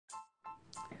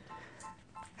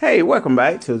Hey, welcome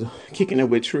back to Kicking It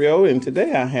with Trio. And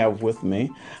today I have with me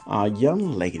a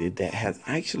young lady that has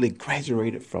actually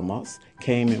graduated from us,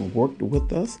 came and worked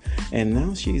with us, and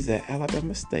now she's at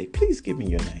Alabama State. Please give me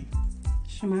your name.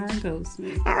 Shamara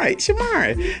Goldsmith. All right,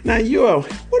 Shamara. Now,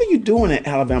 what are you doing at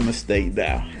Alabama State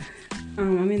now?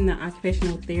 I'm in the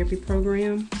occupational therapy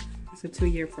program. It's a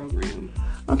 2-year program.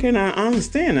 Okay, now I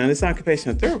understand. Now, this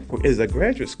occupational therapy is a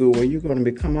graduate school where you're going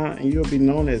to come out and you'll be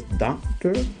known as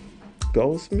Dr.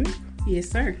 Goldsmith? Yes,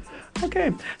 sir.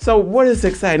 Okay, so what is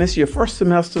exciting? It's your first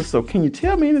semester, so can you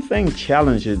tell me anything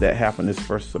challenges that happened this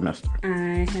first semester?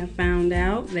 I have found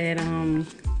out that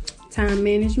time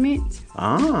management.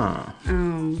 I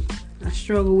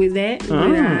struggle with that, but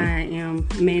I am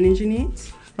managing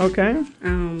it. Okay.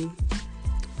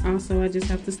 Also, I just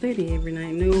have to study every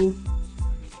night.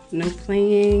 No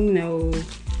playing, no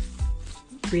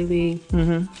really.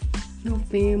 No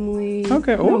family.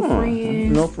 Okay. No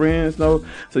friends. No friends. No.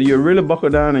 So you're really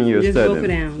buckled down and you're just studying. Buckle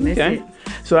down. That's it.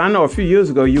 So I know a few years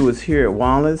ago you was here at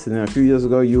Wallace, and then a few years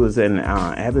ago you was in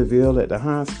Abbeville at the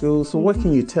high school. So what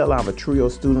can you tell our trio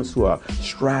students who are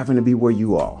striving to be where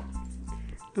you are?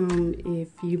 If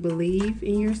you believe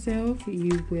in yourself,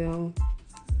 you will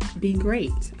be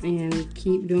great, and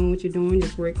keep doing what you're doing.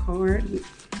 Just work hard.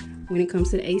 When it comes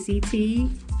to the ACT,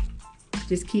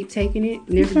 just keep taking it.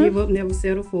 Never give up. Never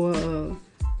settle for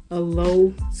a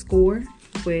low score.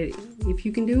 But if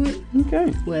you can do it,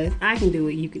 well, if I can do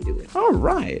it, you can do it. All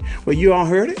right. Well, you all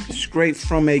heard it straight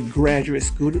from a graduate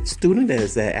student that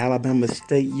is at Alabama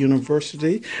State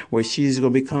University, where she's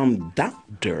going to become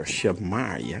Dr.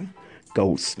 Shamara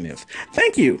Goldsmith.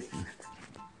 Thank you.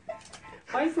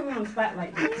 Why you put me on the spot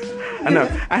like that? I know.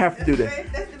 I have to do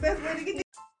that. That's the best way to get.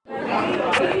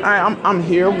 All right, I'm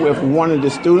here with one of the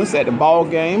students at the ball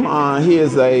game. He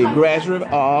is a graduate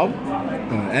of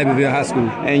Abbeville High School.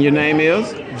 And your name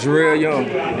is Jarrell Young.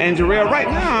 And Jarrell, right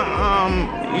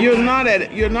now, you're not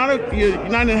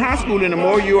in high school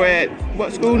anymore. You're at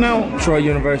what school now? Troy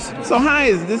University. So how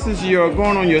is this? Is you're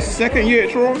going on your second year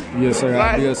at Troy? Yes, sir.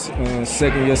 I'll be a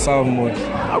second year sophomore.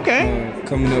 Okay.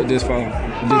 Coming up this fall,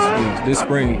 this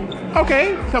spring.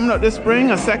 Okay, coming up this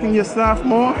spring, a second year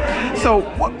sophomore. So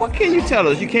what can you tell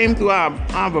us? You came through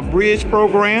our bridge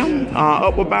program,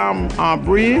 Upward Bound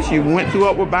Bridge. You went through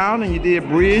Upward Bound and you did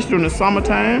bridge during the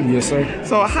summertime. Yes, sir.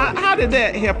 So how did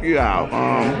that help you out,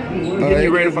 getting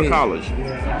you ready for college?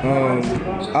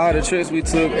 All the trips we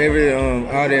took,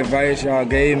 all the advice y'all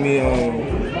gave me,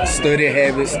 study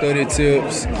habits, study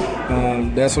tips.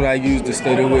 That's what I use to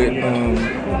study with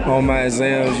on my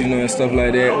exams, and stuff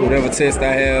like that. Whatever test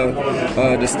I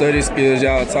have, the study skills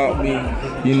y'all taught me,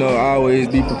 I always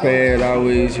be prepared,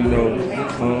 always,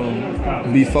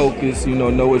 be focused,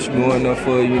 know what you're going up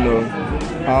for,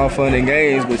 all fun and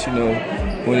games, but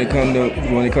when it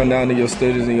come down to your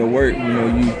studies and your work,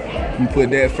 you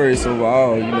put that first over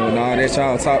all, and all that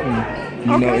y'all taught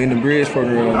me, in the bridge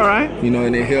program. All right.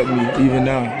 And it helped me even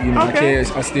now.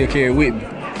 I still carry it with me.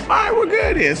 All right, we're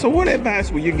good then. So what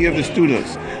advice would you give the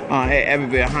students at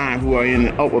Abbeville High who are in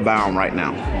Upward Bound right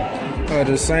now?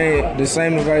 The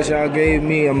same advice y'all gave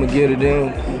me, I'm gonna give to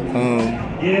them.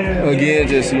 Again,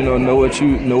 just know what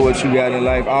you got in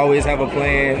life. Always have a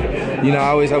plan. I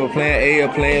always have a plan A, a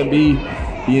plan B.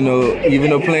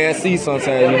 Even a plan C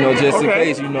sometimes. Just in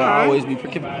case. I always be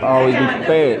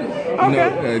prepared.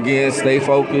 Again, stay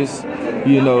focused.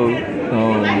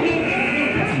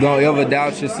 Don't ever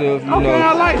doubt yourself.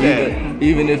 I like that.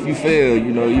 Even if you fail,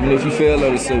 even if you fail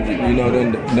at a subject, then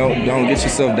don't get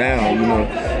yourself down.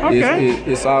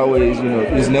 It's always,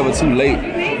 it's never too late,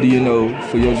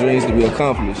 for your dreams to be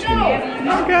accomplished.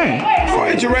 Okay. All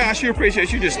right, Jarrell, I sure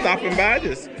appreciate you just stopping by,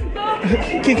 just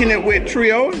kicking it with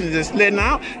Trio and just letting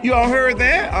out. You all heard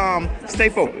that? Stay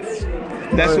focused.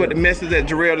 That's what the message that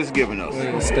Jarrell is giving us.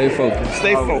 Stay focused.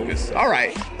 Stay focused. All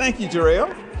right. Thank you,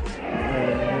 Jarrell.